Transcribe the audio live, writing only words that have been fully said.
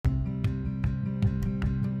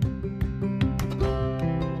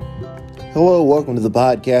Hello, welcome to the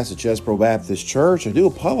podcast at Chesbro Baptist Church. I do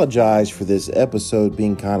apologize for this episode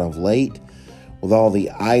being kind of late. With all the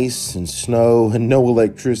ice and snow and no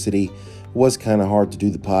electricity, it was kind of hard to do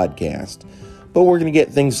the podcast. But we're going to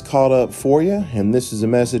get things caught up for you, and this is a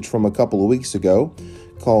message from a couple of weeks ago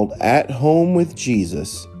called At Home with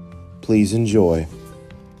Jesus. Please enjoy.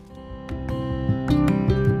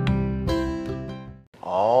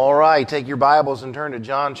 All right, take your Bibles and turn to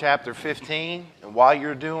John chapter 15. And while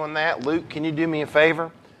you're doing that, Luke, can you do me a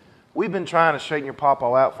favor? We've been trying to straighten your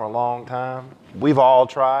pawpaw out for a long time. We've all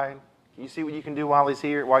tried. Can you see what you can do while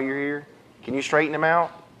you're here? Can you straighten him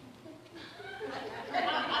out?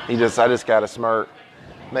 I just got a smirk.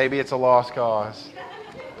 Maybe it's a lost cause.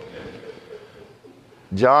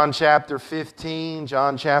 John chapter 15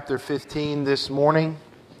 this morning.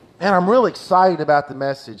 And I'm real excited about the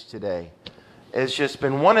message today. It's just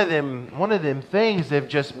been one of them things that have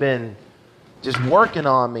just been working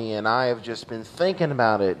on me, and I have just been thinking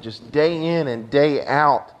about it just day in and day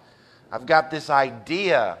out. I've got this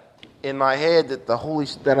idea in my head that the Holy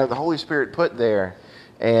Spirit put there,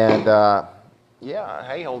 and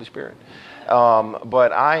hey Holy Spirit.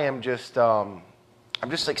 But I'm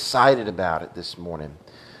just excited about it this morning.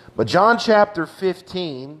 But John chapter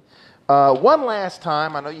 15. One last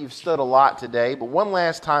time, I know you've stood a lot today, but one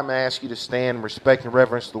last time I ask you to stand in respect and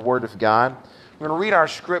reverence to the Word of God. We're going to read our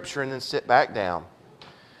scripture and then sit back down.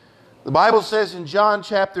 The Bible says in John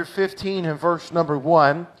chapter 15 and verse number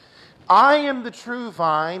 1, I am the true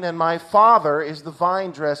vine, and my Father is the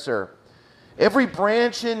vine dresser. Every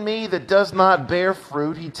branch in me that does not bear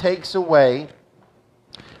fruit, He takes away,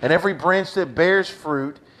 and every branch that bears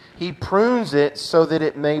fruit, He prunes it so that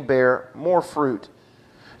it may bear more fruit.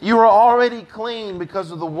 You are already clean because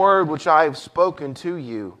of the word which I have spoken to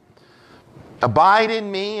you. Abide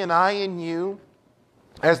in me and I in you,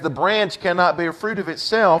 as the branch cannot bear fruit of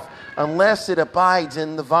itself unless it abides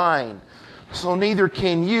in the vine. So neither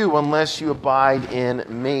can you unless you abide in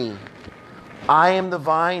me. I am the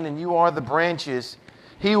vine and you are the branches.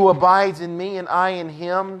 He who abides in me and I in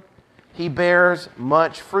him, he bears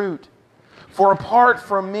much fruit. For apart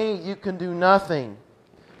from me you can do nothing.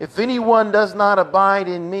 If anyone does not abide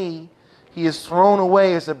in me, he is thrown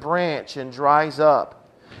away as a branch and dries up.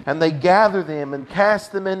 And they gather them and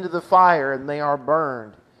cast them into the fire, and they are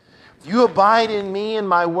burned. If you abide in me and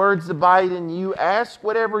my words abide in you, ask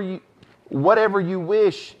whatever you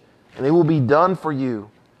wish, and it will be done for you.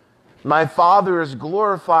 My Father is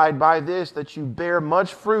glorified by this, that you bear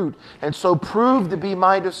much fruit, and so prove to be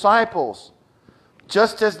my disciples.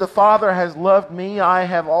 Just as the Father has loved me, I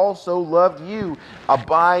have also loved you.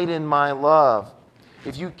 Abide in my love.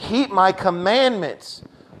 If you keep my commandments,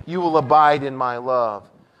 you will abide in my love.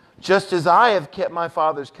 Just as I have kept my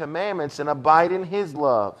Father's commandments and abide in His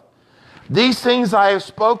love. These things I have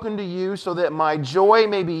spoken to you so that my joy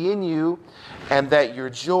may be in you and that your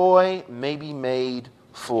joy may be made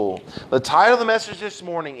full. The title of the message this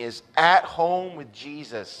morning is At Home with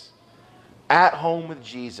Jesus. At Home with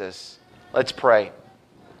Jesus. Let's pray.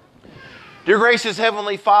 Dear gracious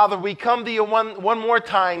Heavenly Father, we come to you one more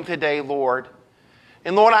time today, Lord.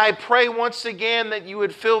 And Lord, I pray once again that you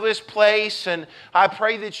would fill this place, and I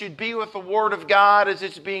pray that you'd be with the Word of God as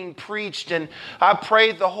it's being preached. And I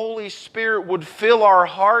pray the Holy Spirit would fill our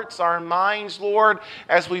hearts, our minds, Lord,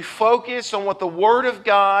 as we focus on what the Word of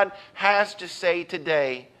God has to say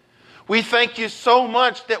today. We thank you so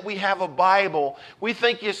much that we have a Bible. We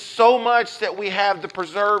thank you so much that we have the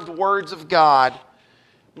preserved words of God.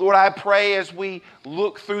 Lord, I pray as we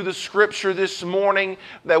look through the Scripture this morning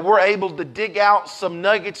that we're able to dig out some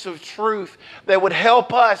nuggets of truth that would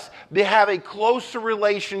help us to have a closer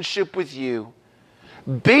relationship with you.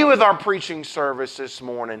 Be with our preaching service this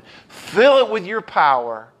morning. Fill it with your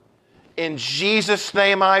power. In Jesus'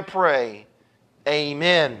 name I pray.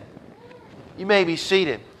 Amen. You may be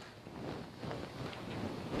seated.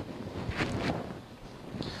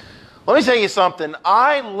 Let me tell you something.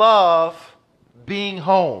 I love being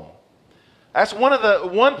home. That's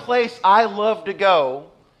one place I love to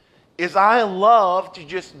go, is I love to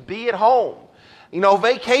just be at home. You know,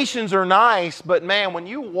 vacations are nice, but man, when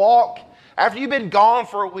you walk, after you've been gone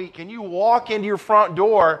for a week and you walk into your front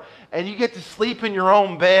door and you get to sleep in your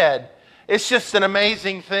own bed, it's just an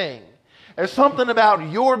amazing thing. There's something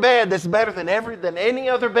about your bed that's better than any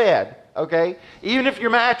other bed, okay? Even if your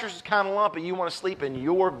mattress is kind of lumpy, you want to sleep in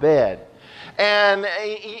your bed. And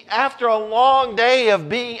after a long day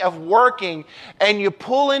of working, and you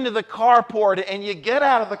pull into the carport and you get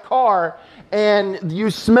out of the car and you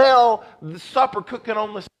smell the supper cooking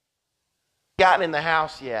on the gotten in the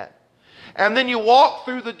house yet. And then you walk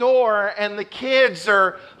through the door and the kids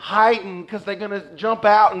are hiding because they're going to jump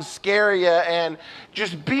out and scare you. And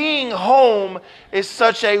just being home is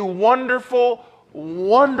such a wonderful,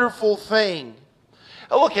 wonderful thing.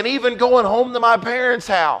 Look, and even going home to my parents'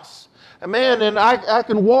 house. And man, and I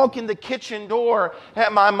can walk in the kitchen door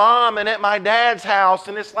at my mom and at my dad's house,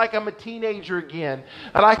 and it's like I'm a teenager again.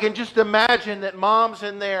 And I can just imagine that mom's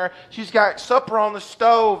in there. She's got supper on the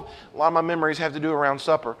stove. A lot of my memories have to do around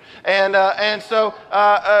supper. So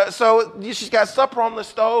she's got supper on the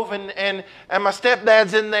stove, and my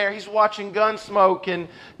stepdad's in there. He's watching Gunsmoke, and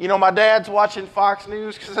my dad's watching Fox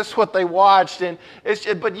News because that's what they watched. And it's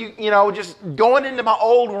just going into my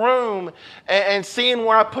old room and seeing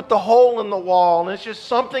where I put the hole in the wall, and it's just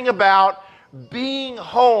something about being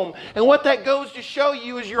home. And what that goes to show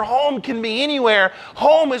you is your home can be anywhere.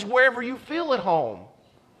 Home is wherever you feel at home.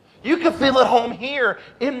 You can feel at home here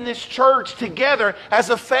in this church together as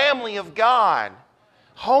a family of God.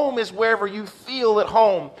 Home is wherever you feel at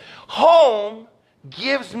home. Home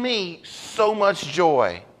gives me so much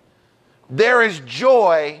joy. There is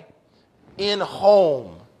joy in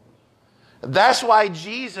home. That's why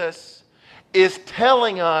Jesus is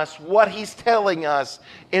telling us what he's telling us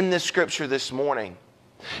in this scripture this morning.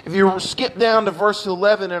 If you skip down to verse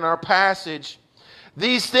 11 in our passage,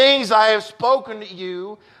 these things I have spoken to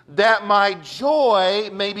you, that my joy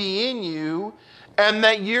may be in you, and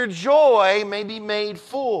that your joy may be made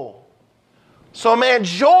full. So man,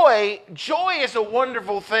 joy is a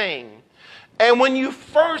wonderful thing. And when you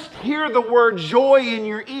first hear the word joy in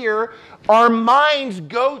your ear, our minds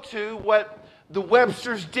go to what the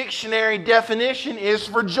Webster's Dictionary definition is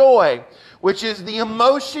for joy, which is the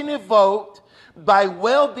emotion evoked by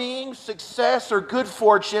well-being, success, or good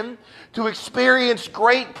fortune to experience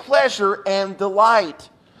great pleasure and delight.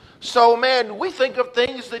 So, man, we think of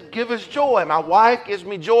things that give us joy. My wife gives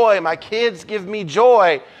me joy. My kids give me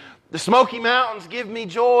joy. The Smoky Mountains give me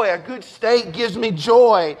joy. A good steak gives me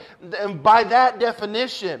joy. And by that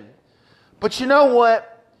definition. But you know what?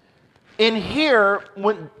 In here,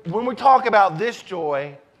 when we talk about this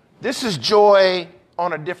joy, this is joy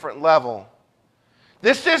on a different level.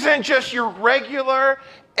 This isn't just your regular,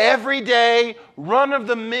 everyday,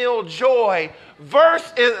 run-of-the-mill joy.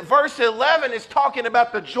 Verse 11 is talking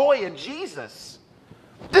about the joy of Jesus.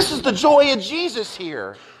 This is the joy of Jesus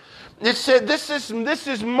here. It said this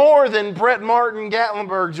is more than Brett Martin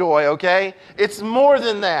Gatlinburg joy, okay? It's more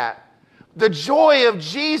than that. The joy of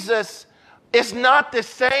Jesus is not the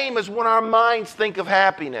same as when our minds think of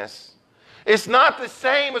happiness. It's not the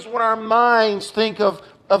same as when our minds think of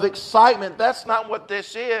excitement. That's not what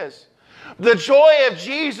this is. The joy of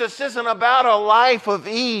Jesus isn't about a life of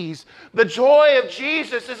ease. The joy of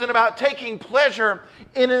Jesus isn't about taking pleasure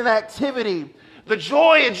in an activity. The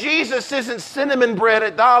joy of Jesus isn't cinnamon bread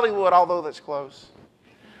at Dollywood, although that's close.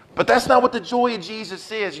 But that's not what the joy of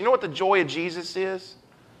Jesus is. You know what the joy of Jesus is?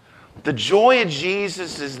 The joy of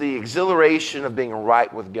Jesus is the exhilaration of being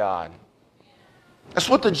right with God. That's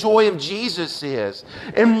what the joy of Jesus is.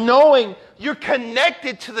 And knowing you're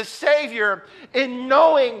connected to the Savior, and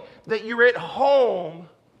knowing that you're at home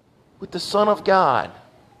with the Son of God.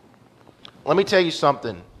 Let me tell you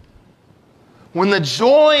something. When the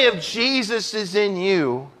joy of Jesus is in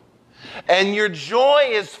you, and your joy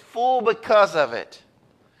is full because of it,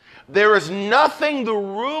 there is nothing the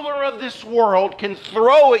ruler of this world can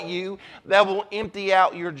throw at you that will empty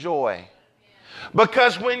out your joy.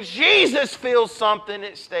 Because when Jesus feels something,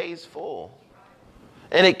 it stays full.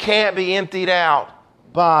 And it can't be emptied out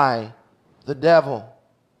by the devil.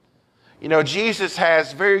 You know, Jesus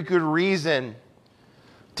has very good reason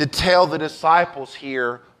to tell the disciples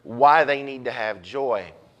here why they need to have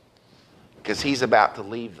joy. Because he's about to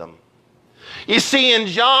leave them. You see, in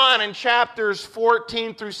John, in chapters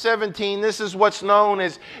 14 through 17, this is what's known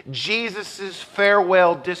as Jesus'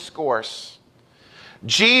 farewell discourse.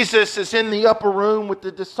 Jesus is in the upper room with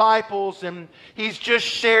the disciples, and he's just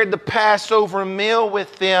shared the Passover meal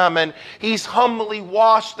with them, and he's humbly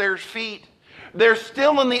washed their feet. They're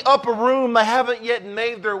still in the upper room. They haven't yet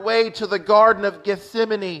made their way to the Garden of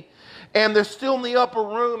Gethsemane. And they're still in the upper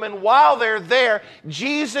room. And while they're there,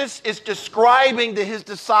 Jesus is describing to his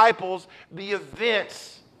disciples the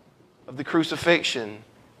events of the crucifixion.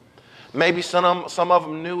 Maybe some of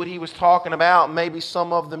them knew what he was talking about. Maybe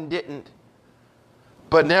some of them didn't.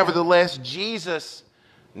 But nevertheless, Jesus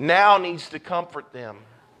now needs to comfort them.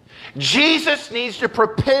 Jesus needs to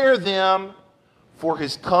prepare them for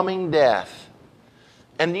his coming death.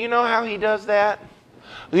 And do you know how he does that?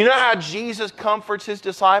 You know how Jesus comforts his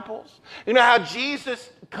disciples? You know how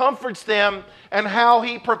Jesus comforts them and how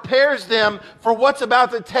he prepares them for what's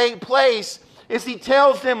about to take place is he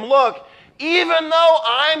tells them, look, even though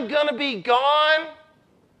I'm going to be gone,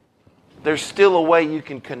 there's still a way you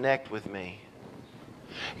can connect with me.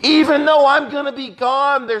 Even though I'm going to be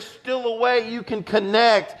gone, there's still a way you can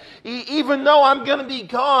connect. Even though I'm going to be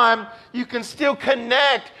gone, you can still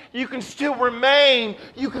connect. You can still remain.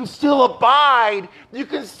 You can still abide. You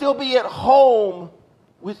can still be at home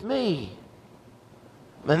with me.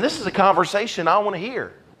 Man, this is a conversation I want to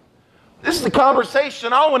hear. This is the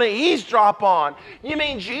conversation I want to eavesdrop on. You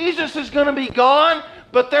mean Jesus is going to be gone,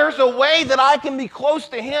 but there's a way that I can be close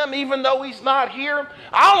to Him even though He's not here?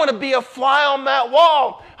 I want to be a fly on that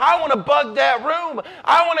wall. I want to bug that room.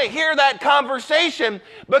 I want to hear that conversation,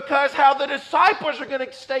 because how the disciples are going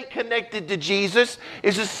to stay connected to Jesus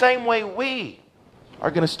is the same way we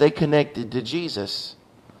are going to stay connected to Jesus.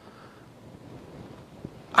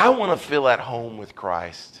 I want to feel at home with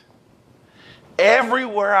Christ.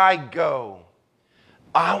 Everywhere I go,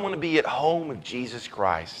 I want to be at home with Jesus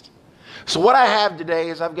Christ. So what I have today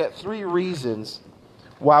is I've got 3 reasons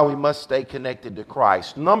why we must stay connected to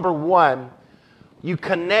Christ. Number 1, you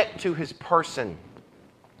connect to His person.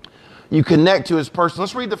 You connect to His person.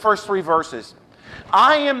 Let's read the first 3 verses.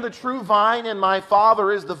 I am the true vine, and my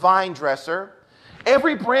Father is the vine dresser.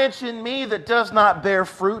 Every branch in me that does not bear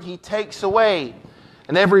fruit, He takes away.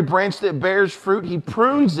 And every branch that bears fruit, He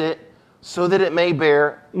prunes it so that it may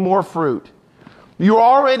bear more fruit. You're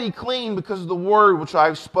already clean because of the word which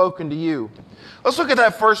I've spoken to you. Let's look at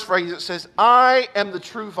that first phrase. It says, I am the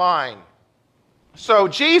true vine. So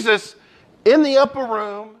Jesus, in the upper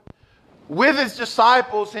room, with His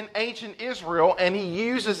disciples in ancient Israel, and He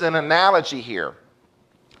uses an analogy here.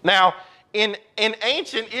 Now, in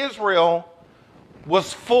ancient Israel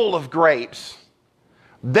was full of grapes.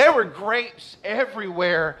 There were grapes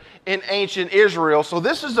everywhere in ancient Israel. So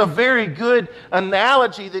this is a very good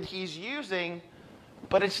analogy that He's using,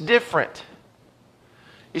 but it's different.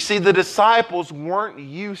 You see, the disciples weren't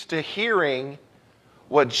used to hearing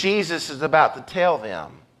what Jesus is about to tell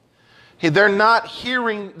them. They're not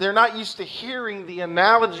used to hearing the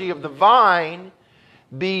analogy of the vine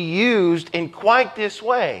be used in quite this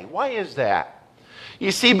way. Why is that?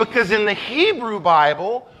 You see, because in the Hebrew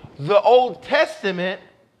Bible, the Old Testament,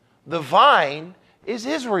 the vine is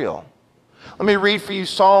Israel. Let me read for you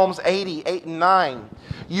Psalms 80, 8 and 9.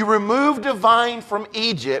 You removed a vine from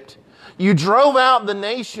Egypt. You drove out the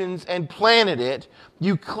nations and planted it.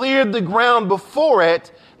 You cleared the ground before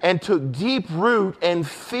it and took deep root and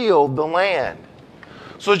filled the land.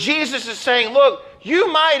 So Jesus is saying, look,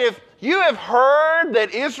 you have heard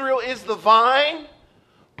that Israel is the vine,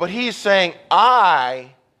 but He's saying,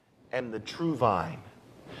 I am the true vine.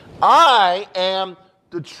 I am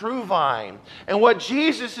the true vine. And what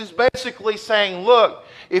Jesus is basically saying, look,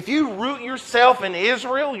 if you root yourself in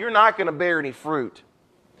Israel, you're not going to bear any fruit.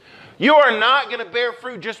 You are not going to bear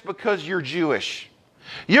fruit just because you're Jewish.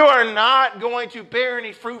 You are not going to bear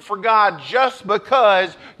any fruit for God just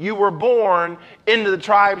because you were born into the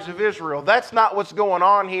tribes of Israel. That's not what's going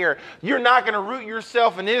on here. You're not going to root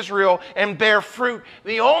yourself in Israel and bear fruit.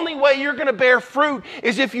 The only way you're going to bear fruit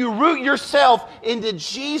is if you root yourself into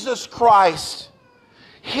Jesus Christ.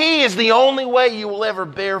 He is the only way you will ever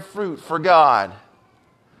bear fruit for God.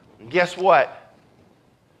 And guess what?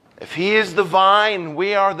 If He is the vine and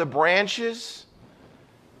we are the branches,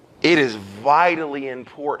 it is vitally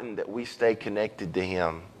important that we stay connected to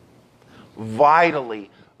Him.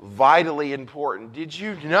 Vitally, vitally important. Did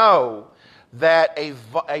you know that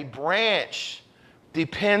a branch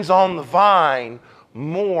depends on the vine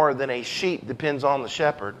more than a sheep depends on the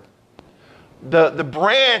shepherd? The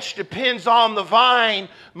branch depends on the vine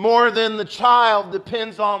more than the child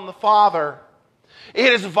depends on the father.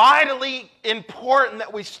 It is vitally important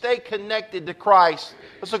that we stay connected to Christ.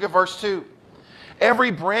 Let's look at verse 2.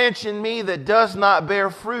 Every branch in me that does not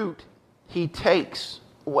bear fruit, He takes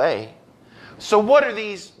away. So what are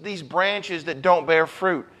these branches that don't bear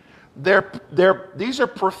fruit? These are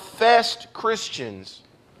professed Christians,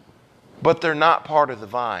 but they're not part of the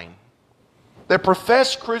vine. They're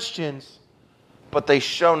professed Christians, but they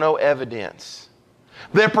show no evidence.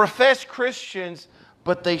 They're professed Christians,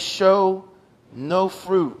 but they show no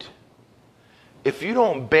fruit. If you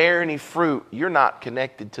don't bear any fruit, you're not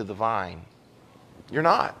connected to the vine. You're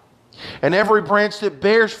not. And every branch that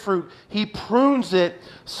bears fruit, He prunes it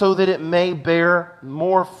so that it may bear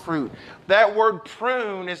more fruit. That word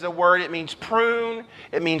prune is a word, it means prune,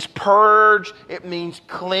 it means purge, it means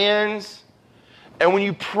cleanse. And when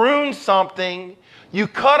you prune something, you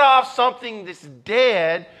cut off something that's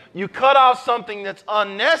dead, you cut off something that's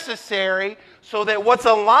unnecessary so that what's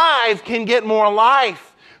alive can get more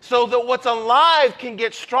life, so that what's alive can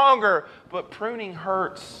get stronger. But pruning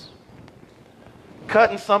hurts.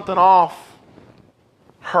 Cutting something off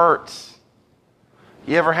hurts.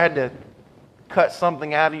 You ever had to cut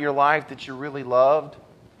something out of your life that you really loved?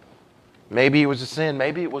 Maybe it was a sin.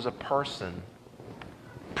 Maybe it was a person.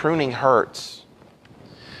 Pruning hurts.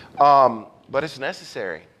 But it's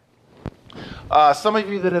necessary. Some of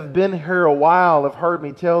you that have been here a while have heard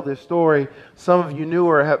me tell this story. Some of you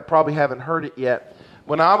newer probably haven't heard it yet.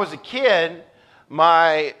 When I was a kid,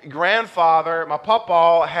 my grandfather, my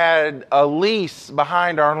papa, had a lease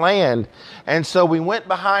behind our land. And so we went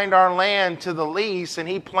behind our land to the lease, and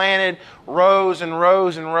he planted rows and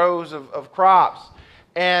rows and rows of crops.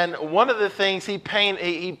 And one of the things he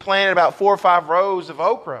planted about 4 or 5 rows of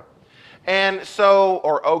okra. And so,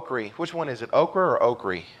 or okra. Which one is it, okra or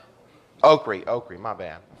okra? Okra, my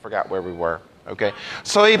bad. I forgot where we were. Okay.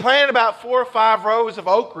 So he planted about 4 or 5 rows of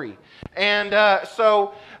okra. And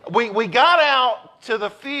so we got out to the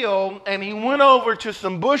field, and he went over to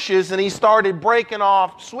some bushes, and he started breaking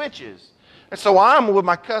off switches. And so I'm with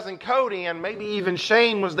my cousin Cody, and maybe even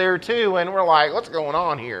Shane was there too, and we're like, what's going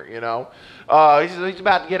on here, you know? He's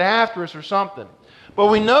about to get after us or something. But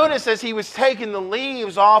we noticed as he was taking the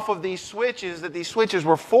leaves off of these switches that these switches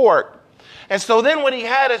were forked. And so then what he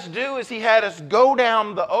had us do is he had us go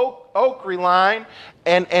down the okra line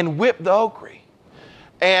and whip the okra.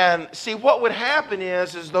 And see, what would happen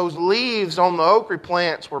is those leaves on the okra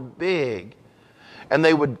plants were big, and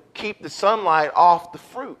they would keep the sunlight off the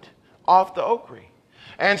fruit, off the okra.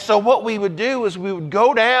 And so what we would do is we would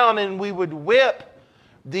go down and we would whip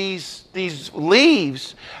these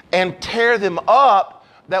leaves and tear them up.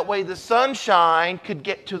 That way the sunshine could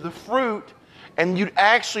get to the fruit, and you'd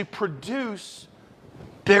actually produce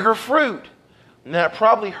bigger fruit. Now, it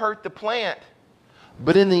probably hurt the plant,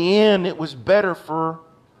 but in the end, it was better for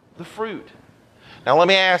the fruit. Now, let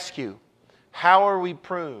me ask you, how are we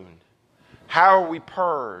pruned? How are we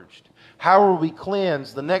purged? How are we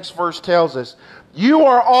cleansed? The next verse tells us, you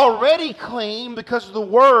are already clean because of the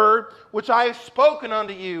word which I have spoken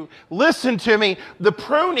unto you. Listen to me. The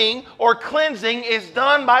pruning or cleansing is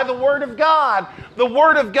done by the word of God. The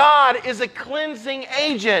word of God is a cleansing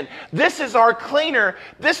agent. This is our cleaner.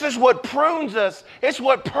 This is what prunes us. It's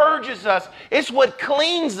what purges us. It's what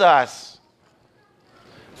cleans us.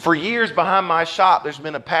 For years behind my shop, there's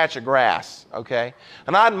been a patch of grass, okay?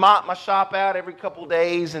 And I'd mop my shop out every couple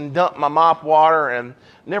days and dump my mop water and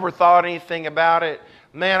never thought anything about it.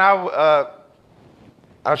 Man,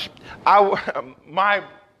 my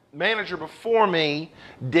manager before me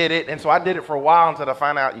did it, and so I did it for a while until I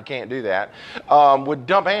found out you can't do that. Would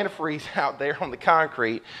dump antifreeze out there on the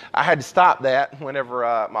concrete. I had to stop that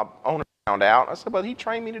whenever my owner found out. I said, but he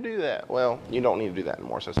trained me to do that. Well, you don't need to do that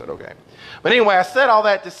anymore, so I said, okay. But anyway, I said all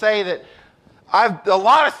that to say that a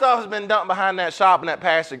lot of stuff has been dumped behind that shop, and that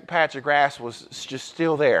patch of grass was just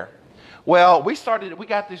still there. Well, we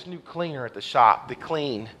got this new cleaner at the shop to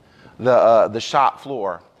clean the shop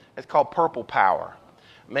floor. It's called Purple Power.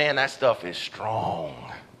 Man, that stuff is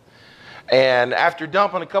strong. And after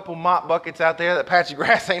dumping a couple mop buckets out there, that patch of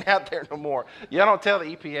grass ain't out there no more. Y'all don't tell the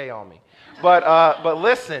EPA on me. But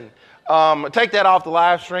listen, take that off the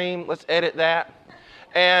live stream. Let's edit that.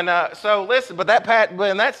 And so listen, but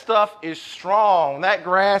that stuff is strong. That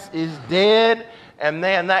grass is dead, and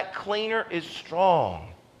man, that cleaner is strong.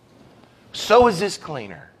 So is this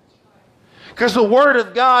cleaner. Because the Word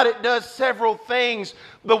of God, it does several things.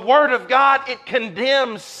 The Word of God, it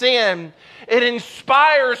condemns sin. It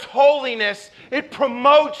inspires holiness. It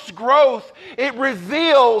promotes growth. It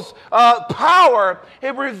reveals power.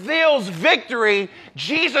 It reveals victory.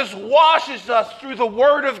 Jesus washes us through the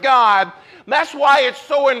Word of God. That's why it's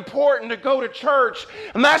so important to go to church.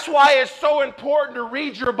 And that's why it's so important to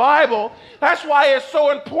read your Bible. That's why it's so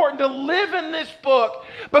important to live in this book.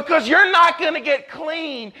 Because you're not going to get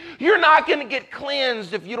clean. You're not going to get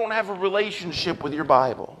cleansed if you don't have a relationship with your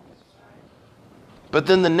Bible. But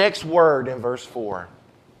then the next word in verse 4.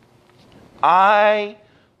 I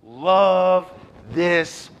love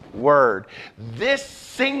this word. This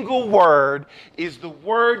single word is the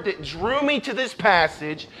word that drew me to this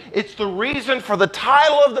passage. It's the reason for the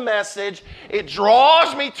title of the message. It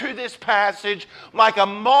draws me to this passage like a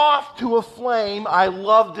moth to a flame. I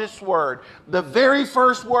love this word. The very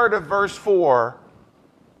first word of verse 4,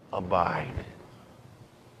 abide.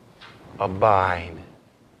 Abide.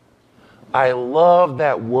 I love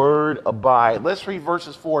that word, abide. Let's read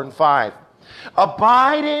verses 4 and 5.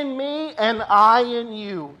 Abide in me and I in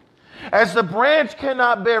you. As the branch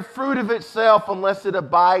cannot bear fruit of itself unless it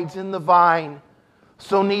abides in the vine,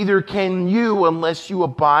 so neither can you unless you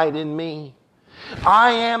abide in me.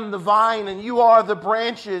 I am the vine and you are the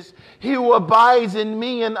branches. He who abides in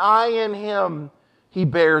me and I in him, he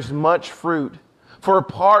bears much fruit. For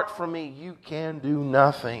apart from me, you can do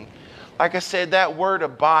nothing. Like I said, that word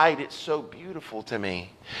abide, it's so beautiful to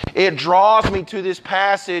me. It draws me to this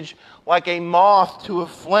passage like a moth to a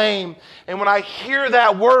flame. And when I hear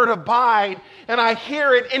that word abide, and I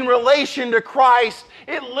hear it in relation to Christ,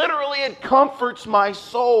 it comforts my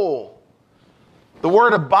soul. The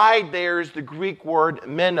word abide there is the Greek word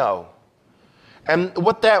meno. And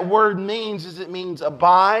what that word means is it means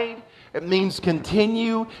abide, it means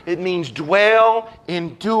continue, it means dwell,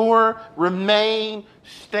 endure, remain,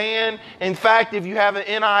 stand. In fact, if you have an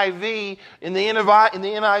NIV, in the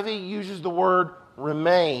NIV it uses the word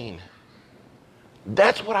remain.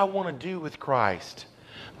 That's what I want to do with Christ.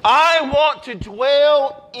 I want to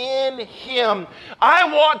dwell in Him.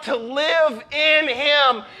 I want to live in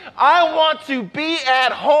Him. I want to be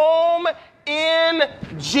at home in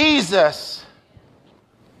Jesus.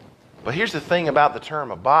 But here's the thing about the term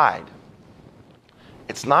abide.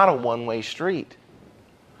 It's not a one-way street.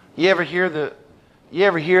 You ever hear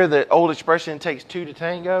the old expression, it takes two to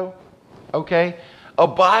tango? Okay?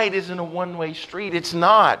 Abide isn't a one-way street. It's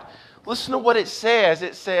not. Listen to what it says.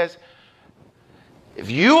 It says, if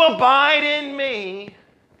you abide in me,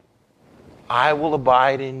 I will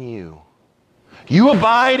abide in you. You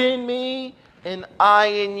abide in me, and I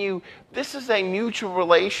in you. This is a mutual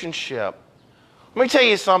relationship. Let me tell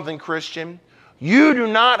you something, Christian. You do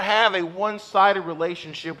not have a one-sided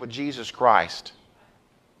relationship with Jesus Christ.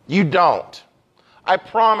 You don't. I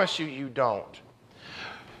promise you, you don't.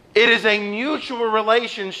 It is a mutual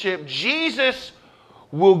relationship. Jesus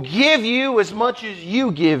will give you as much as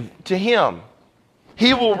you give to Him.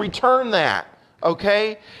 He will return that,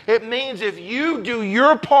 okay? It means if you do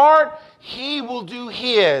your part, He will do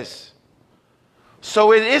His.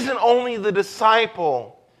 So it isn't only the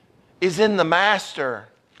disciple is in the master,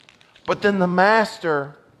 but then the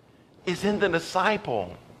master is in the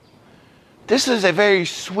disciple. This is a very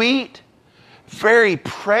sweet, very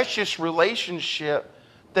precious relationship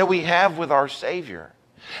that we have with our Savior.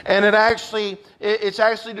 And it's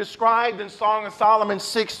actually described in Song of Solomon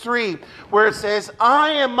 6:3, where it says, I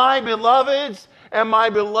am my beloved's, and my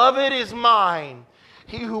beloved is mine,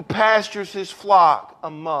 he who pastures his flock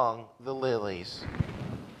among the lilies.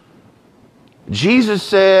 Jesus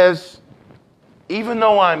says, even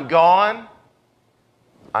though I'm gone,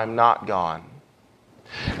 I'm not gone.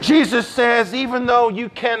 Jesus says, even though you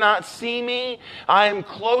cannot see me, I am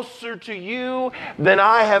closer to you than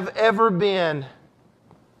I have ever been.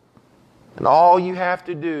 And all you have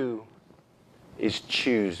to do is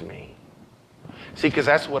choose me. See, because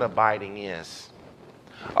that's what abiding is.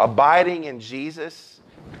 Abiding in Jesus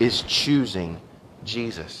is choosing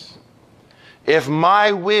Jesus. If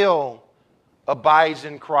my will abides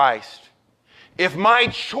in Christ, if my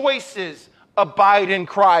choices abide in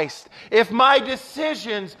Christ, if my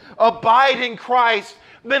decisions abide in Christ,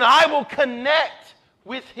 then I will connect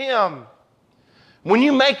with Him. When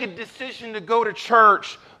you make a decision to go to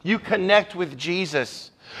church, you connect with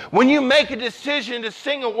Jesus. When you make a decision to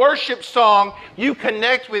sing a worship song, you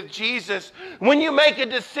connect with Jesus. When you make a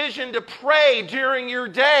decision to pray during your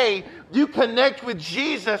day, you connect with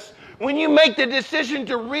Jesus. When you make the decision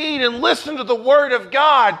to read and listen to the Word of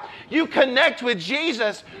God, you connect with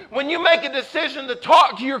Jesus. When you make a decision to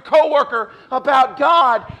talk to your coworker about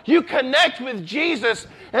God, you connect with Jesus.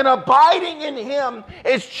 And abiding in Him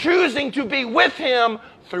is choosing to be with Him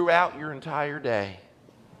throughout your entire day.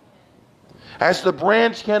 As the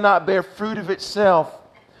branch cannot bear fruit of itself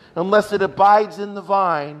unless it abides in the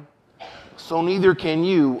vine, so neither can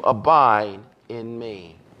you abide in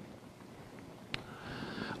me.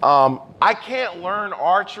 I can't learn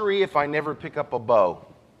archery if I never pick up a bow.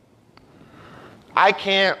 I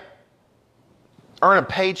can't earn a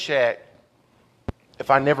paycheck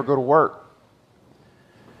if I never go to work.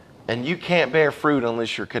 And you can't bear fruit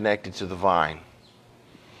unless you're connected to the vine.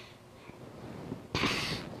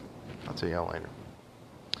 I'll tell y'all later.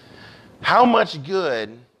 How much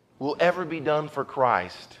good will ever be done for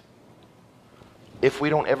Christ if we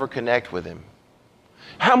don't ever connect with Him?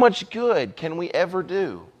 How much good can we ever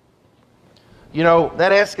do? You know,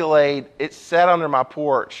 that Escalade, it sat under my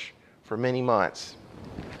porch for many months.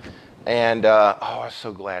 And, I was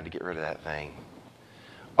so glad to get rid of that thing.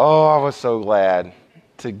 Oh, I was so glad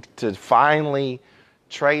to finally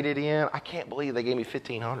trade it in. I can't believe they gave me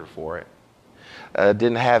 $1,500 for it.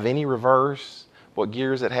 Didn't have any reverse. What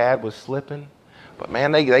gears it had was slipping. But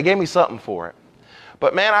man, they gave me something for it.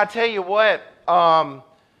 But man, I tell you what,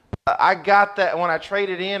 I got that when I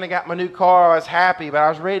traded in, I got my new car, I was happy, but I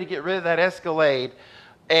was ready to get rid of that Escalade.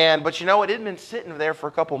 But you know, it had been sitting there for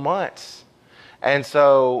a couple months. And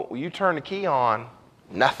so you turn the key on,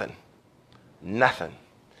 nothing.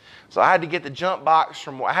 So I had to get the jump box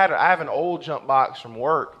from, I have an old jump box from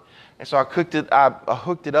work. And so I hooked it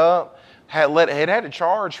up, it had to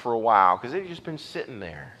charge for a while because it had just been sitting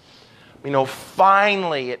there.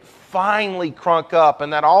 It finally crunk up,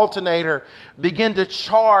 and that alternator began to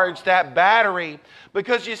charge that battery.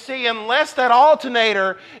 Because you see, unless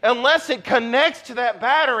it connects to that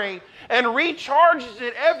battery and recharges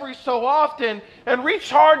it every so often and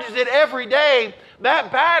recharges it every day,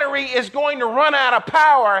 that battery is going to run out of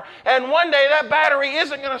power. And one day that battery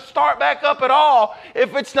isn't going to start back up at all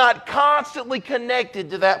if it's not constantly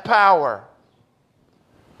connected to that power.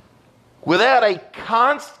 Without a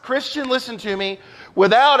Christian, listen to me,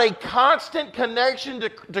 without a constant connection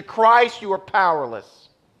to Christ, you are powerless.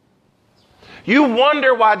 You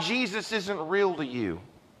wonder why Jesus isn't real to you.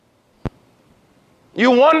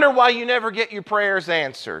 You wonder why you never get your prayers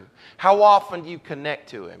answered. How often do you connect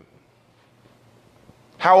to Him?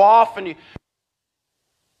 How often do you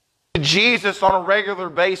Jesus on a regular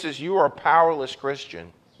basis? You are a powerless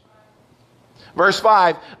Christian. Verse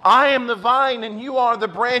 5, I am the vine and you are the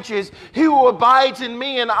branches. He who abides in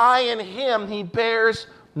me and I in him, he bears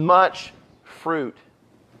much fruit.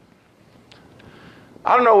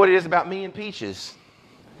 I don't know what it is about me and peaches,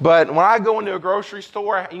 but when I go into a grocery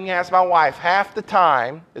store, you can ask my wife, half the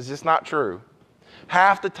time, is this not true?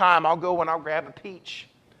 Half the time I'll go and I'll grab a peach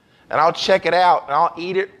and I'll check it out and I'll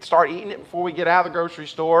start eating it before we get out of the grocery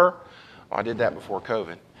store. Well, I did that before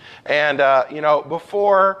COVID. And,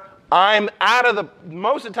 before I'm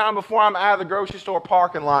most of the time before I'm out of the grocery store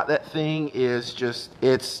parking lot, that thing is just,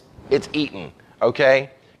 it's eaten, okay?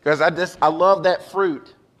 Because I love that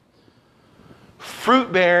fruit.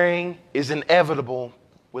 Fruit bearing is inevitable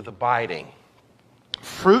with abiding.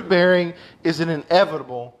 Fruit bearing is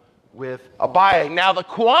inevitable with abiding. Now, the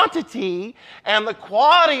quantity and the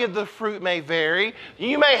quality of the fruit may vary.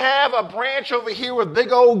 You may have a branch over here with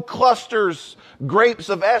big old clusters, grapes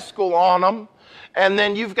of Eskel on them. And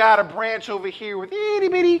then you've got a branch over here with itty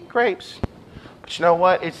bitty grapes. But you know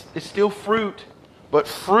what? It's still fruit. But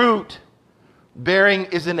fruit bearing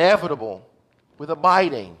is inevitable with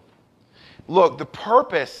abiding. Look, the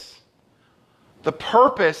purpose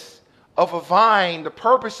of a vine, the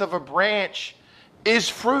purpose of a branch is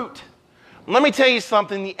fruit. Let me tell you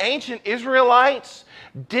something. The ancient Israelites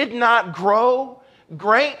did not grow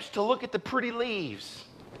grapes to look at the pretty leaves.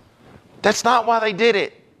 That's not why they did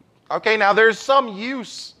it. Okay, now there's some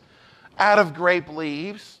use out of grape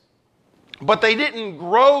leaves, but they didn't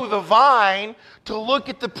grow the vine to look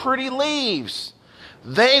at the pretty leaves.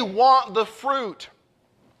 They want the fruit.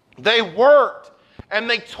 They worked and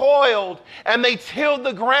they toiled and they tilled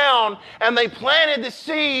the ground and they planted the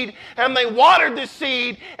seed and they watered the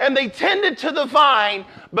seed and they tended to the vine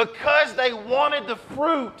because they wanted the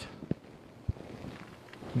fruit.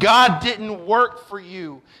 God didn't work for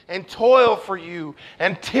you and toil for you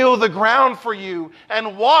and till the ground for you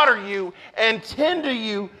and water you and tend to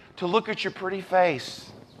you to look at your pretty face.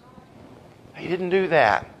 He didn't do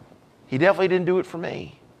that. He definitely didn't do it for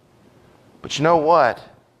me. But you know what?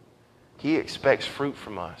 He expects fruit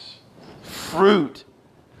from us. Fruit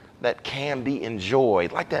that can be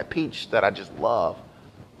enjoyed, like that peach that I just love.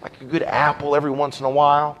 Like a good apple every once in a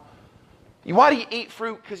while. Why do you eat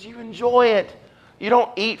fruit? Because you enjoy it. You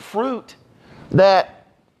don't eat fruit that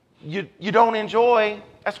you don't enjoy.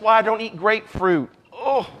 That's why I don't eat grapefruit.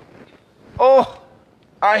 Oh,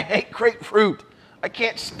 I hate grapefruit. I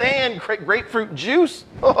can't stand grapefruit juice.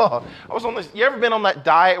 Oh, I was on this. You ever been on that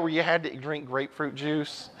diet where you had to drink grapefruit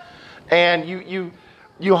juice? And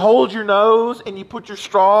you hold your nose and you put your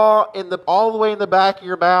straw all the way in the back of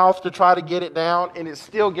your mouth to try to get it down, and it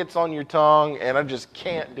still gets on your tongue, and I just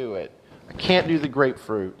can't do it. I can't do the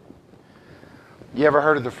grapefruit. You ever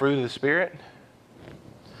heard of the fruit of the Spirit?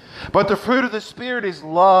 But the fruit of the Spirit is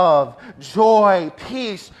love, joy,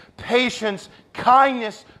 peace, patience,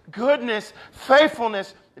 kindness, goodness,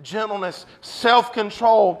 faithfulness, gentleness,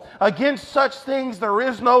 self-control. Against such things there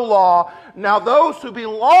is no law. Now those who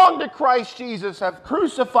belong to Christ Jesus have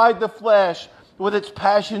crucified the flesh with its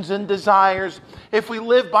passions and desires. If we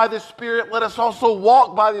live by the Spirit, let us also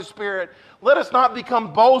walk by the Spirit. Let us not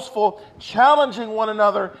become boastful, challenging one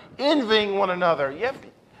another, envying one another. You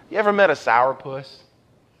ever met a sourpuss?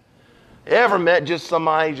 You ever met just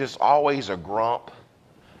somebody just always a grump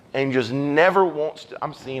and just never wants to?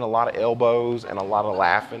 I'm seeing a lot of elbows and a lot of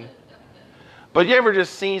laughing. But you ever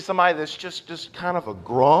just seen somebody that's just kind of a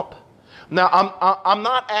grump? Now, I'm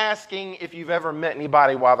not asking if you've ever met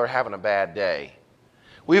anybody while they're having a bad day.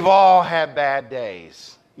 We've all had bad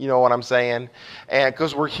days. You know what I'm saying? And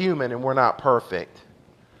because we're human and we're not perfect.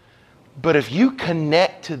 But if you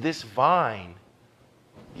connect to this vine,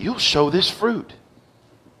 you'll show this fruit.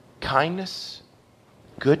 kindness,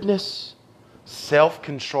 goodness,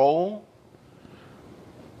 self-control,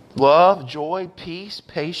 love, joy, peace,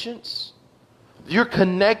 patience. If you're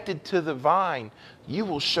connected to the vine, you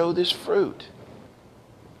will show this fruit.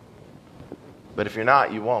 But if you're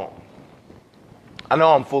not, you won't. I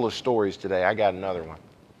know I'm full of stories today. I got another one.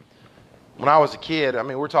 When I was a kid,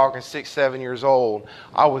 we're talking 6, 7 years old,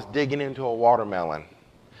 I was digging into a watermelon.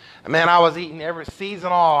 And man, I was eating every seeds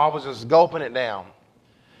and all. I was just gulping it down.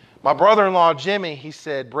 My brother-in-law, Jimmy, he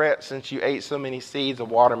said, Brett, since you ate so many seeds, a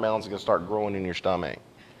watermelon's going to start growing in your stomach.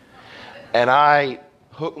 And I,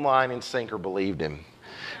 hook, line, and sinker, believed him.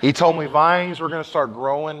 He told me vines were going to start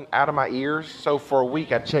growing out of my ears. So for a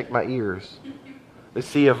week, I checked my ears to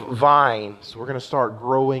see if vines were going to start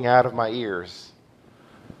growing out of my ears.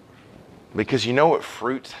 Because you know what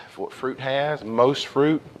fruit has? Most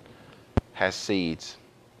fruit has seeds.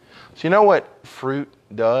 So you know what fruit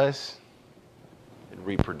does? It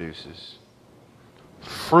reproduces.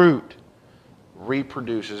 Fruit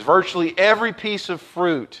reproduces. Virtually every piece of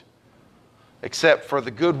fruit, except for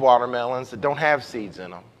the good watermelons that don't have seeds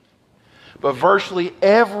in them. But virtually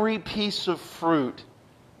every piece of fruit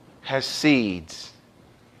has seeds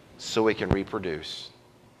so it can reproduce.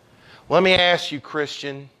 Let me ask you,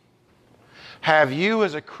 Christian, have you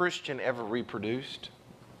as a Christian ever reproduced?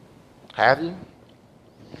 Have you?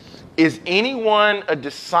 Is anyone a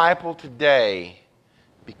disciple today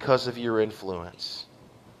because of your influence?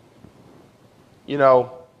 You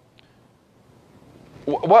know,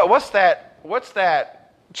 what's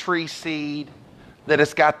that tree seed that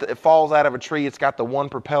it falls out of a tree, it's got the one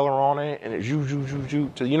propeller on it, and it zoo, zoo, zoo,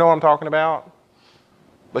 zoo. So you know what I'm talking about?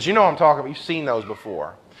 But you know what I'm talking about. You've seen those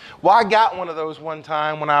before. Well, I got one of those one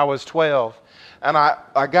time when I was 12. And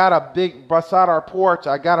I got beside our porch,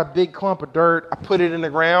 I got a big clump of dirt. I put it in the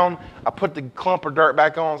ground. I put the clump of dirt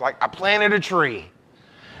back on. It's like I planted a tree.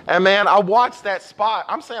 And man, I watched that spot.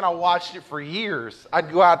 I'm saying I watched it for years.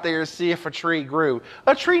 I'd go out there and see if a tree grew.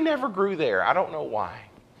 A tree never grew there. I don't know why.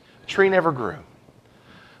 A tree never grew.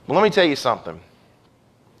 Well, let me tell you something.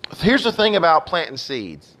 Here's the thing about planting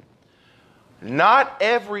seeds. Not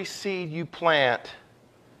every seed you plant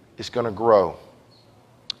is going to grow.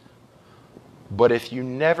 But if you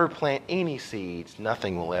never plant any seeds,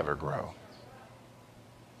 nothing will ever grow.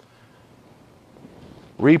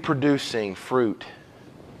 Reproducing fruit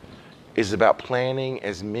is about planting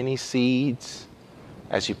as many seeds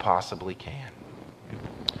as you possibly can.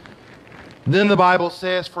 Then the Bible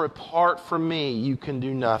says, for apart from me, you can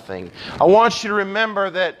do nothing. I want you to remember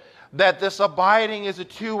that this abiding is a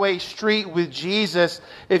two-way street with Jesus.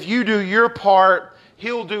 If you do your part,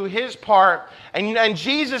 He'll do His part. And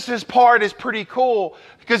Jesus' part is pretty cool,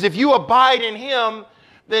 because if you abide in Him,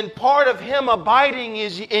 then part of Him abiding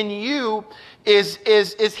in you is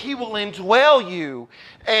He will indwell you.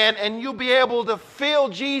 And you'll be able to feel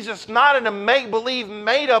Jesus not in a make-believe,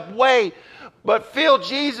 made-up way, but feel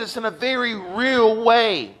Jesus in a very real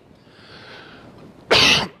way.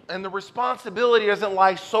 And the responsibility doesn't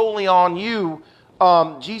lie solely on you.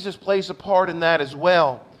 Jesus plays a part in that as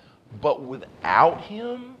well. But without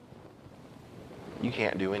Him, you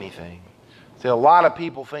can't do anything. See, a lot of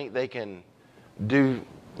people think they can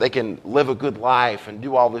live a good life and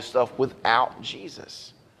do all this stuff without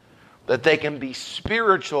Jesus. That they can be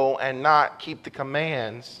spiritual and not keep the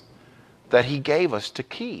commands that He gave us to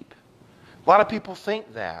keep. A lot of people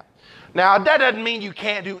think that. Now, that doesn't mean you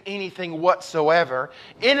can't do anything whatsoever.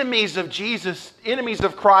 Enemies of Jesus, enemies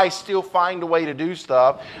of Christ still find a way to do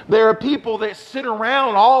stuff. There are people that sit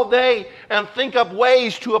around all day and think up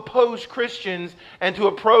ways to oppose Christians and to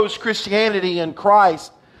oppose Christianity and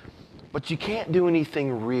Christ. But you can't do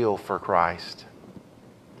anything real for Christ.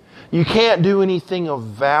 You can't do anything of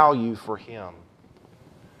value for Him.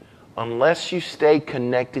 Unless you stay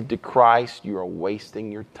connected to Christ, you are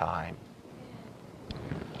wasting your time.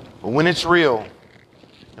 But when it's real,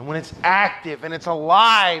 and when it's active, and it's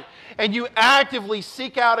alive, and you actively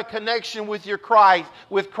seek out a connection with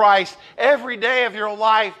Christ every day of your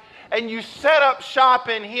life, and you set up shop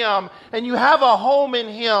in Him, and you have a home in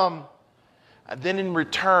Him, and then in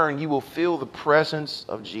return, you will feel the presence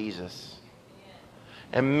of Jesus.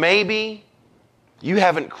 And maybe you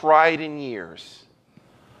haven't cried in years,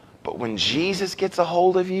 but when Jesus gets a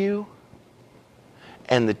hold of you,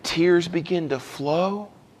 and the tears begin to flow,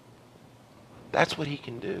 that's what He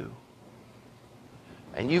can do.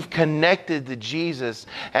 And you've connected to Jesus,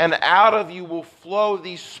 and out of you will flow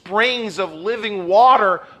these springs of living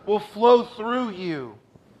water will flow through you.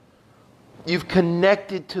 You've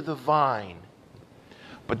connected to the vine.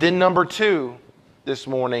 But then number 2 this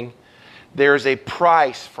morning, there's a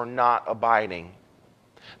price for not abiding.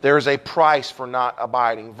 There is a price for not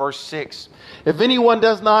abiding. Verse 6, if anyone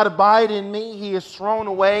does not abide in me, he is thrown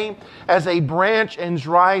away as a branch and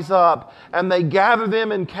dries up, and they gather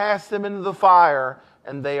them and cast them into the fire,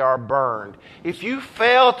 and they are burned. If you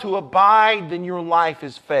fail to abide, then your life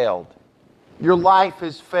has failed. Your life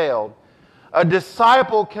has failed. A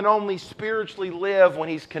disciple can only spiritually live when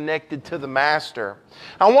he's connected to the Master.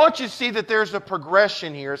 I want you to see that there's a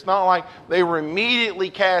progression here. It's not like they were immediately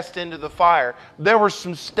cast into the fire. There were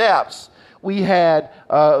some steps. We had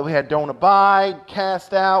don't abide,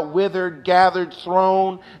 cast out, withered, gathered,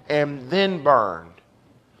 thrown, and then burned.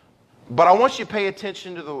 But I want you to pay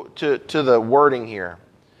attention to the wording here.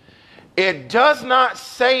 It does not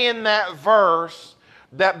say in that verse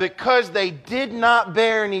that because they did not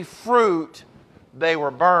bear any fruit, they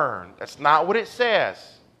were burned. That's not what it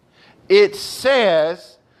says. It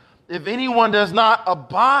says, if anyone does not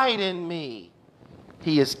abide in me,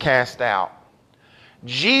 he is cast out.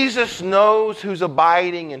 Jesus knows who's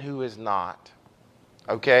abiding and who is not.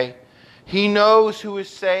 Okay? He knows who is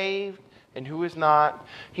saved and who is not.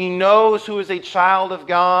 He knows who is a child of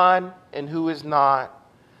God and who is not.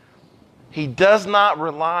 He does not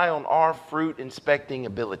rely on our fruit inspecting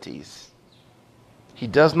abilities. He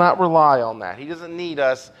does not rely on that. He doesn't need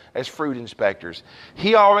us as fruit inspectors.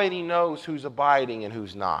 He already knows who's abiding and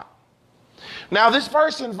who's not. Now, this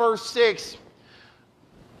verse in verse 6,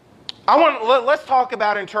 let's talk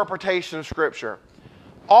about interpretation of Scripture.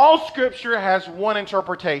 All Scripture has one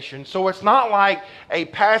interpretation, so it's not like a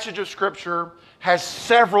passage of Scripture has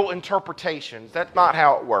several interpretations. That's not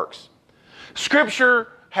how it works.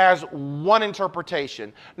 Scripture has one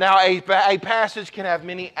interpretation. Now, a passage can have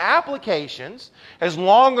many applications as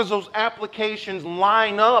long as those applications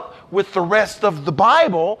line up with the rest of the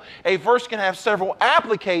Bible. A verse can have several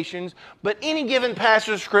applications, but any given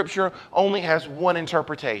passage of Scripture only has one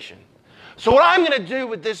interpretation. So what I'm going to do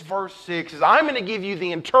with this verse 6 is I'm going to give you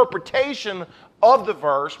the interpretation of the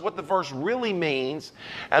verse, what the verse really means,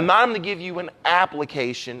 and I'm going to give you an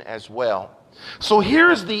application as well. So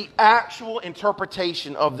here's the actual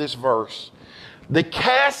interpretation of this verse. The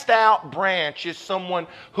cast out branch is someone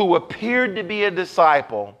who appeared to be a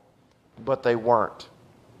disciple, but they weren't.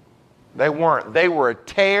 They weren't. They were a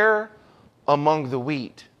tare among the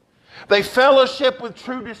wheat. They fellowshiped with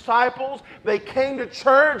true disciples. They came to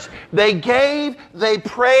church. They gave. They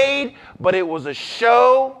prayed. But it was a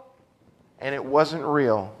show and it wasn't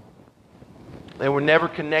real. They were never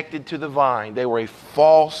connected to the vine. They were a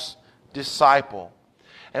false disciple.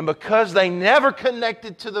 And because they never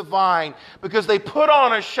connected to the vine, because they put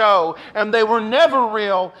on a show and they were never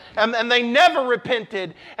real, and they never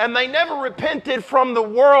repented, and they never repented from the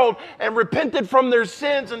world and repented from their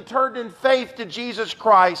sins and turned in faith to Jesus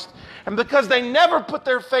Christ, and because they never put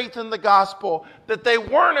their faith in the gospel, that they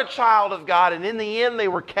weren't a child of God, and in the end they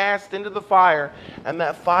were cast into the fire, and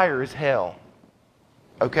that fire is hell.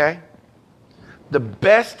 Okay? The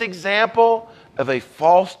best example of a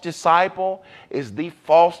false disciple is the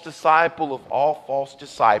false disciple of all false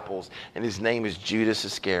disciples, and his name is Judas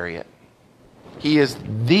Iscariot. He is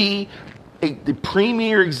the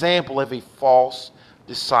premier example of a false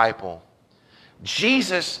disciple.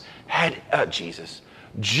 Judas had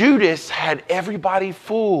everybody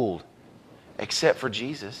fooled except for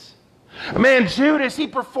Jesus. Man, Judas, he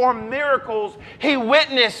performed miracles. He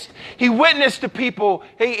witnessed to people.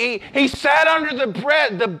 He sat under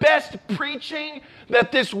the best preaching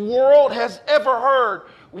that this world has ever heard.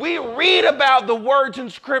 We read about the words in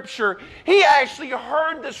Scripture. He actually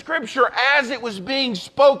heard the Scripture as it was being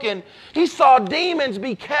spoken. He saw demons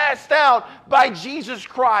be cast out by Jesus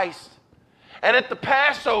Christ. And at the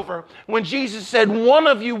Passover, when Jesus said, "One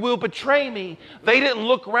of you will betray me," they didn't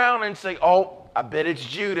look around and say, "Oh, I bet it's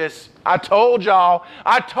Judas. I told y'all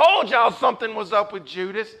something was up with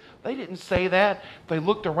Judas." They didn't say that. They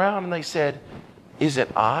looked around and they said, "Is it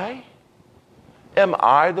I? Am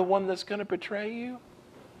I the one that's going to betray you?"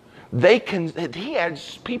 He had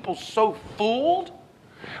people so fooled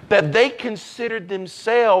that they considered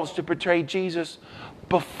themselves to betray Jesus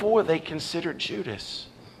before they considered Judas.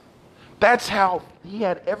 That's how he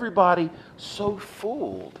had everybody so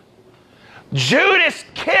fooled. Judas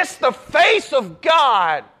kissed the face of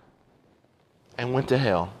God and went to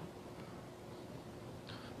hell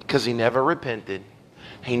because he never repented.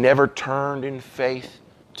 He never turned in faith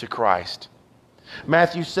to Christ.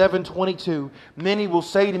 Matthew 7:22, many will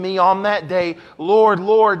say to me on that day, "Lord,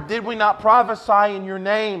 Lord, did we not prophesy in your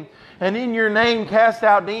name, and in your name cast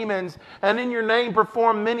out demons, and in your name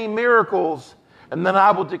perform many miracles?" And then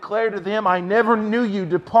I will declare to them, "I never knew you.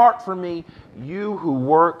 Depart from me, you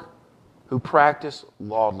who practice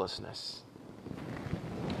lawlessness."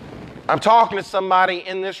 I'm talking to somebody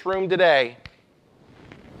in this room today.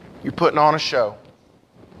 You're putting on a show.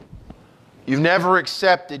 You've never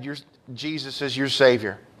accepted Jesus as your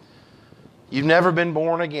Savior. You've never been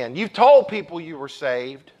born again. You've told people you were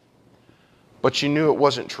saved, but you knew it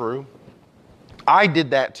wasn't true. I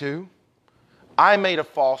did that too. I made a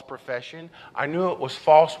false profession. I knew it was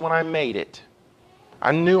false when I made it.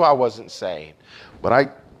 I knew I wasn't saved, but I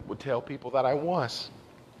would tell people that I was.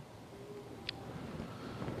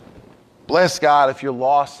 Bless God, if you're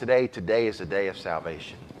lost today, today is the day of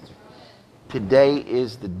salvation. Today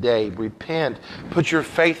is the day. Repent. Put your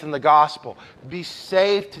faith in the gospel. Be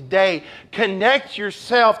saved today. Connect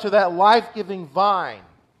yourself to that life-giving vine.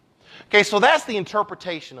 Okay, so that's the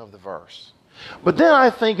interpretation of the verse. But then I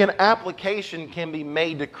think an application can be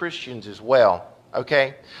made to Christians as well.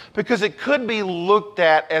 Okay? Because it could be looked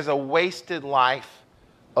at as a wasted life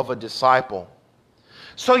of a disciple.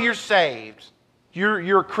 So you're saved.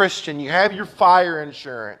 You're a Christian. You have your fire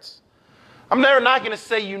insurance. I'm not going to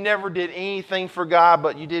say you never did anything for God,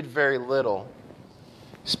 but you did very little.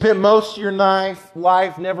 Spent most of your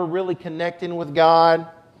life never really connecting with God,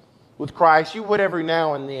 with Christ. You would every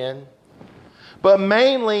now and then. But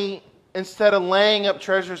mainly, instead of laying up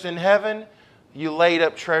treasures in heaven, you laid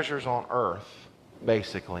up treasures on earth,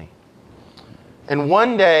 basically. And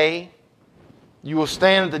one day, you will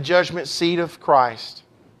stand at the judgment seat of Christ.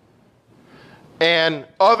 And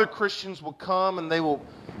other Christians will come and they will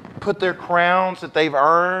put their crowns that they've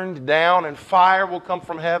earned down, and fire will come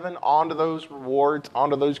from heaven onto those rewards,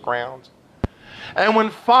 onto those crowns. And when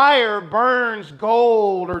fire burns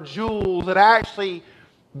gold or jewels, it actually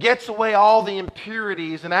gets away all the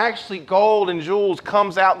impurities, and actually gold and jewels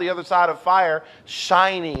comes out the other side of fire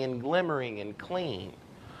shining and glimmering and clean.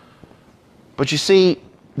 But you see,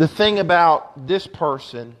 the thing about this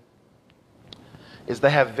person is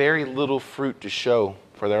they have very little fruit to show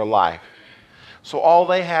for their life. So all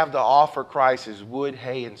they have to offer Christ is wood,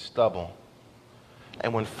 hay, and stubble.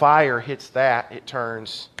 And when fire hits that, it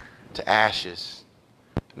turns to ashes.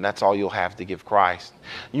 And that's all you'll have to give Christ.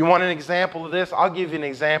 You want an example of this? I'll give you an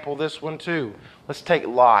example of this one too. Let's take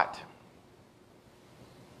Lot,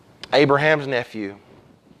 Abraham's nephew.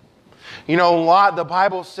 You know, Lot, the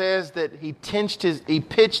Bible says that he pitched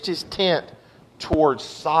his tent towards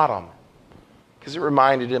Sodom because it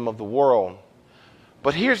reminded him of the world.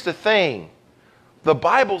 But here's the thing. The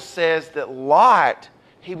Bible says that Lot,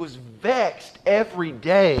 he was vexed every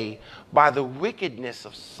day by the wickedness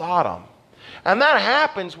of Sodom. And that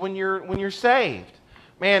happens when you're saved.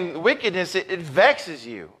 Man, wickedness, it vexes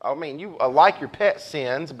you. I mean, you like your pet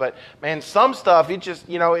sins, but man, some stuff,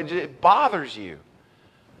 it bothers you.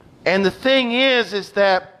 And the thing is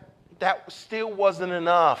that still wasn't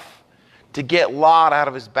enough to get Lot out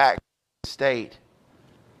of his back state.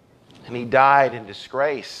 And he died in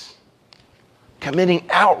disgrace, committing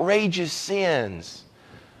outrageous sins,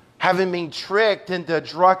 having been tricked into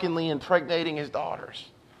drunkenly impregnating his daughters.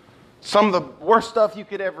 Some of the worst stuff you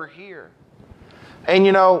could ever hear. And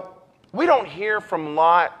we don't hear from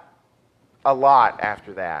Lot a lot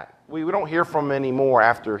after that. We don't hear from him anymore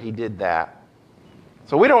after he did that.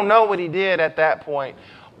 So we don't know what he did at that point.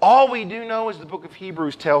 All we do know is the book of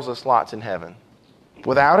Hebrews tells us Lot's in heaven.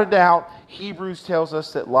 Without a doubt, Hebrews tells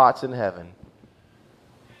us that Lot's in heaven.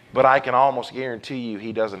 But I can almost guarantee you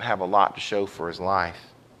he doesn't have a lot to show for his life.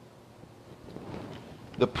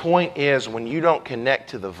 The point is, when you don't connect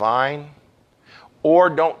to the vine or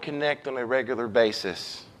don't connect on a regular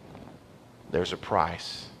basis, there's a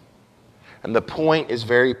price. And the point is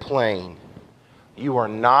very plain. You are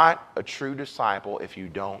not a true disciple if you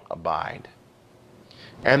don't abide.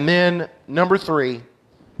 And then, number 3,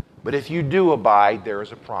 but if you do abide, there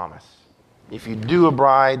is a promise. If you do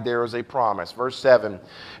abide, there is a promise. Verse 7,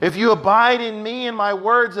 if you abide in me and my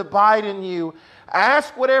words abide in you,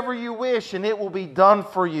 ask whatever you wish and it will be done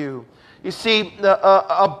for you. You see,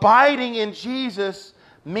 abiding in Jesus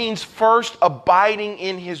means first abiding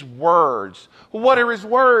in His words. What are His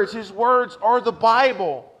words? His words are the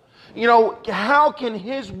Bible. How can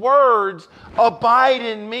His words abide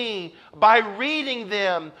in me? By reading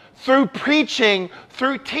them, through preaching,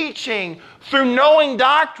 through teaching, through knowing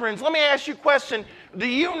doctrines. Let me ask you a question. Do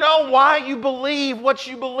you know why you believe what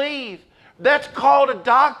you believe? That's called a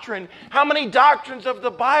doctrine. How many doctrines of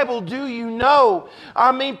the Bible do you know?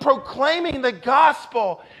 Proclaiming the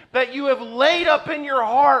gospel that you have laid up in your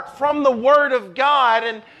heart from the Word of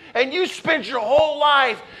God, and you spent your whole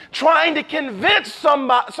life trying to convince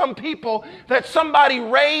some people that somebody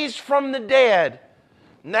raised from the dead.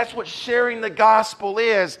 And that's what sharing the gospel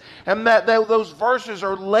is. And that those verses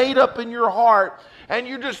are laid up in your heart. And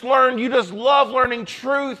you just love learning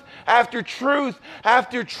truth after truth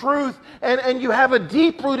after truth. And you have a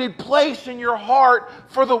deep-rooted place in your heart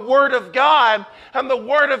for the Word of God. And the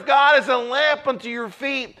Word of God is a lamp unto your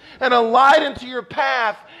feet and a light unto your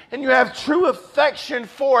path. And you have true affection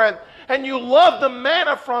for it. And you love the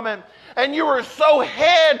manna from it. And you are so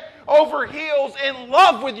head over heels in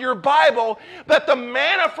love with your Bible that the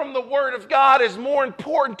manna from the Word of God is more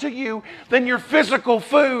important to you than your physical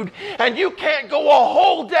food. And you can't go a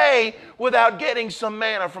whole day without getting some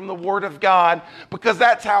manna from the Word of God, because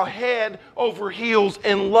that's how head over heels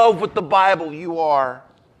in love with the Bible you are.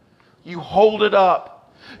 You hold it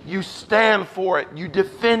up. You stand for it. You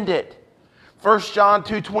defend it. 1 John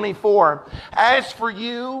 2:24. As for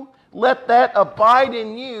you, let that abide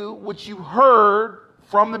in you which you heard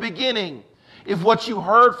from the beginning. If what you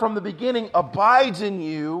heard from the beginning abides in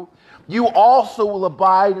you, you also will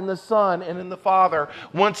abide in the Son and in the Father.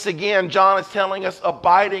 Once again, John is telling us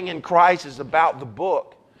abiding in Christ is about the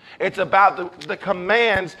book. It's about the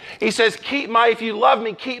commands. He says, if you love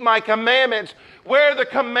me, keep my commandments. Where are the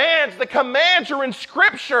commands? The commands are in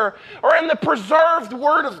Scripture or in the preserved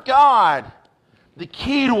Word of God. The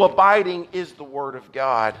key to abiding is the Word of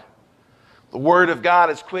God. The Word of God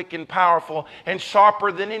is quick and powerful and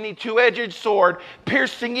sharper than any two-edged sword,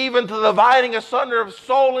 piercing even to the dividing asunder of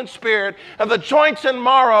soul and spirit, of the joints and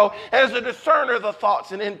marrow, as a discerner of the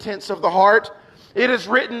thoughts and intents of the heart. It is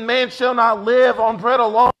written, man shall not live on bread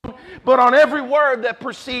alone, but on every word that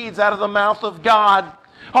proceeds out of the mouth of God.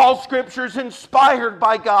 All Scripture is inspired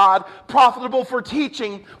by God, profitable for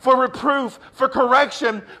teaching, for reproof, for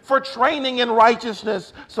correction, for training in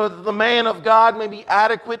righteousness, so that the man of God may be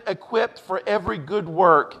adequate, equipped for every good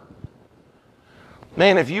work.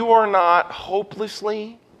 Man, if you are not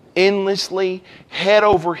hopelessly, endlessly, head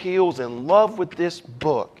over heels in love with this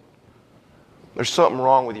book, there's something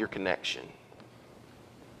wrong with your connection.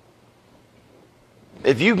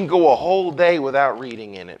 If you can go a whole day without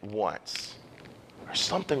reading in it once, there's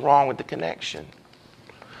something wrong with the connection.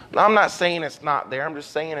 Now, I'm not saying it's not there. I'm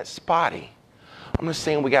just saying it's spotty. I'm just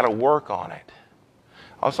saying we got to work on it.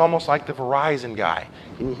 It's almost like the Verizon guy.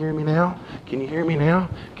 Can you hear me now? Can you hear me now?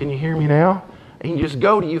 Can you hear me now? And you just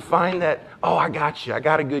go to you find that, oh, I got you. I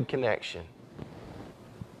got a good connection.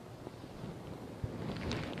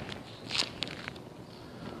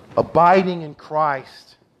 Abiding in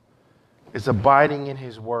Christ is abiding in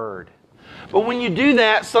His Word. But when you do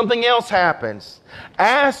that, something else happens.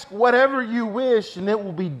 Ask whatever you wish, and it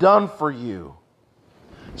will be done for you.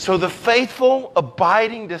 So the faithful,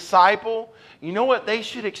 abiding disciple, you know what they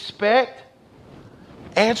should expect?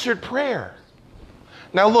 Answered prayer.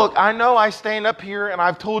 Now look, I know I stand up here and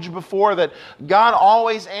I've told you before that God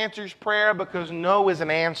always answers prayer because no is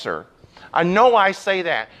an answer. I know I say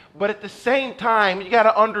that. But at the same time, you got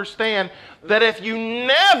to understand that if you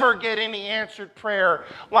never get any answered prayer,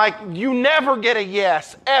 like you never get a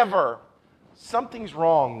yes, ever, something's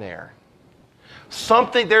wrong there.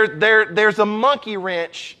 There's a monkey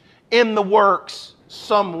wrench in the works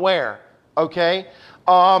somewhere, okay?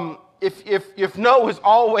 If no is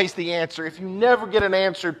always the answer, if you never get an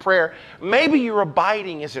answered prayer, maybe your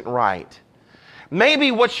abiding isn't right.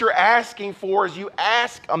 Maybe what you're asking for is you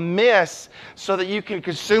ask amiss so that you can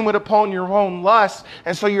consume it upon your own lust,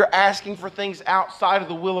 and so you're asking for things outside of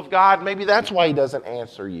the will of God. Maybe that's why He doesn't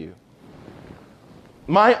answer you.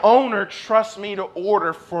 My owner trusts me to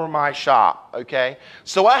order for my shop, okay?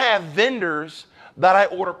 So I have vendors that I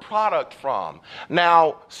order product from.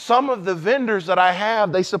 Now, some of the vendors that I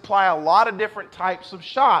have, they supply a lot of different types of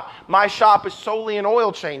shop. My shop is solely an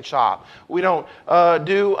oil change shop. We don't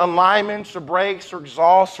do alignments or brakes or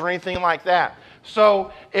exhausts or anything like that.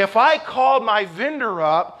 So if I called my vendor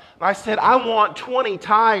up and I said, I want 20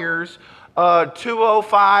 tires,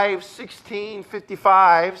 205, 16,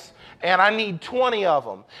 55s, and I need 20 of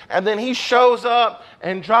them. And then he shows up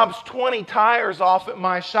and drops 20 tires off at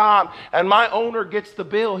my shop, and my owner gets the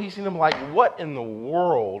bill. He's in him like, what in the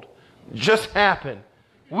world just happened?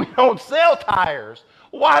 We don't sell tires.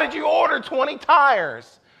 Why did you order 20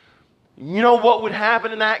 tires? You know what would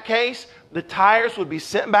happen in that case? The tires would be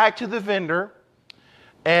sent back to the vendor,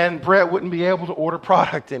 and Brett wouldn't be able to order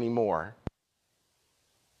product anymore.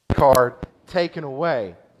 Card taken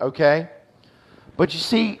away, okay? But you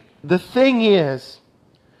see, the thing is,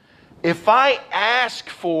 if I ask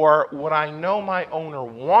for what I know my owner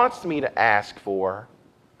wants me to ask for,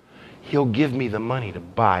 He'll give me the money to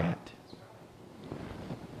buy it.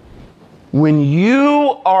 When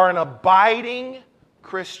you are an abiding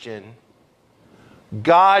Christian,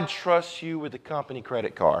 God trusts you with a company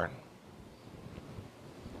credit card.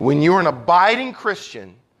 When you're an abiding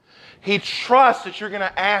Christian, He trusts that you're going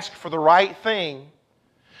to ask for the right thing,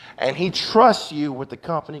 and He trusts you with the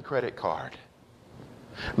company credit card.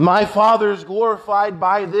 My Father is glorified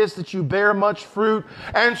by this, that you bear much fruit,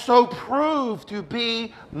 and so prove to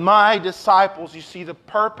be my disciples. You see, the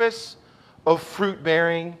purpose of fruit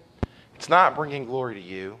bearing, it's not bringing glory to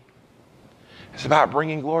you. It's about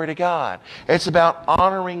bringing glory to God. It's about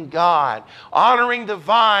honoring God, honoring the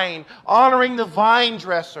vine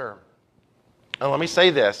dresser. And let me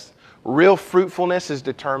say this, real fruitfulness is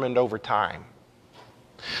determined over time.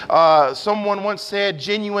 Someone once said,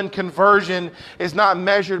 genuine conversion is not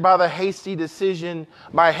measured by a hasty decision,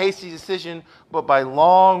 but by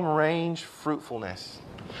long-range fruitfulness.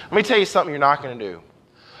 Let me tell you something you're not going to do.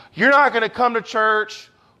 You're not going to come to church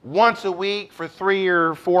once a week for 3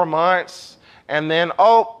 or 4 months, and then,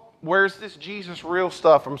 where's this Jesus real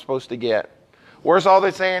stuff I'm supposed to get? Where's all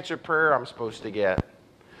this answered prayer I'm supposed to get?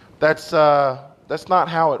 That's not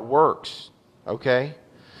how it works, okay?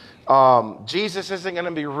 Jesus isn't going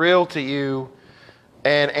to be real to you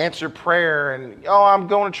and answer prayer and, I'm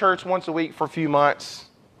going to church once a week for a few months.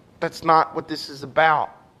 That's not what this is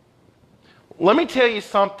about. Let me tell you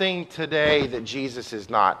something today that Jesus is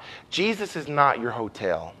not. Jesus is not your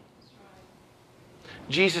hotel.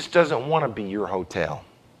 Jesus doesn't want to be your hotel.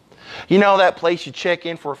 You know that place you check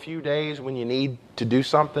in for a few days when you need to do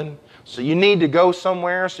something? So you need to go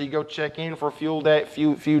somewhere, so you go check in for a few days.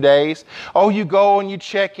 You go and you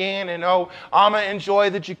check in, and I'm going to enjoy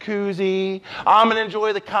the jacuzzi. I'm going to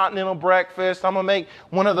enjoy the continental breakfast. I'm going to make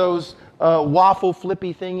one of those waffle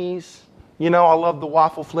flippy thingies. I love the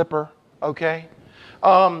waffle flipper, okay?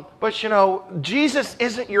 But Jesus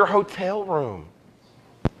isn't your hotel room.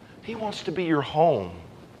 He wants to be your home.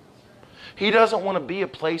 He doesn't want to be a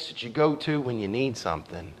place that you go to when you need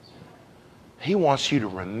something. He wants you to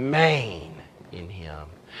remain in Him.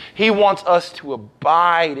 He wants us to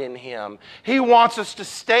abide in Him. He wants us to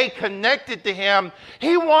stay connected to Him.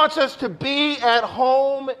 He wants us to be at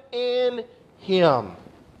home in Him.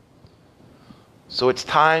 So it's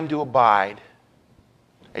time to abide.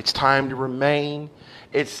 It's time to remain.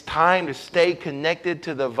 It's time to stay connected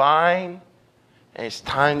to the vine. And it's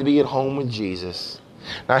time to be at home with Jesus.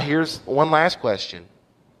 Now here's one last question.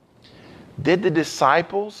 Did the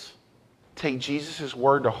disciples take Jesus'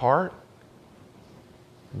 word to heart?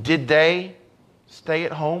 Did they stay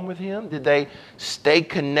at home with Him? Did they stay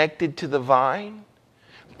connected to the vine?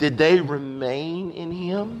 Did they remain in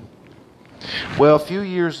Him? Well, a few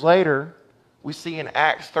years later, we see in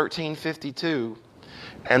Acts 13:52,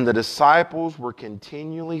 and the disciples were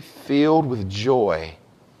continually filled with joy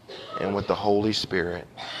and with the Holy Spirit.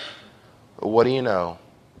 But what do you know?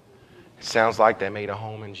 It sounds like they made a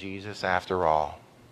home in Jesus after all.